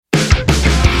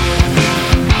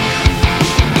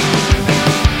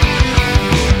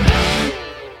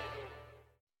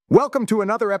Welcome to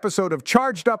another episode of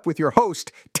Charged Up with your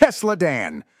host, Tesla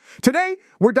Dan. Today,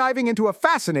 we're diving into a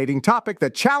fascinating topic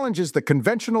that challenges the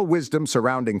conventional wisdom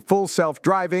surrounding full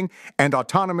self-driving and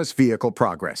autonomous vehicle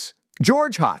progress.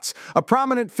 George Hotz, a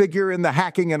prominent figure in the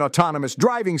hacking and autonomous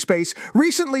driving space,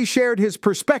 recently shared his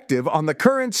perspective on the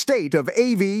current state of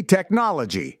AV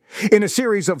technology. In a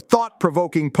series of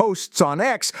thought-provoking posts on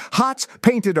X, Hotz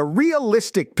painted a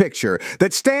realistic picture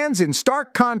that stands in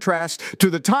stark contrast to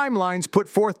the timelines put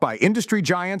forth by industry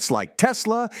giants like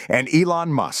Tesla and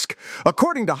Elon Musk.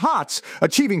 According to Hotz,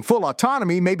 achieving full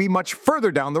autonomy may be much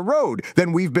further down the road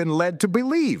than we've been led to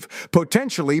believe,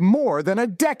 potentially more than a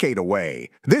decade away.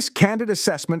 This candid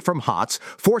assessment from Hotz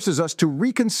forces us to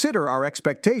reconsider our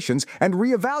expectations and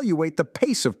reevaluate the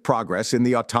pace of progress in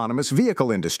the autonomous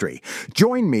vehicle industry.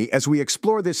 Join me as we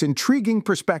explore this intriguing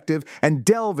perspective and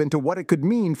delve into what it could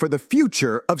mean for the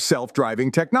future of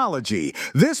self-driving technology.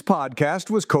 This podcast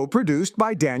was co-produced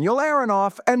by Daniel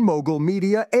Aronoff and Mogul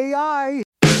Media AI.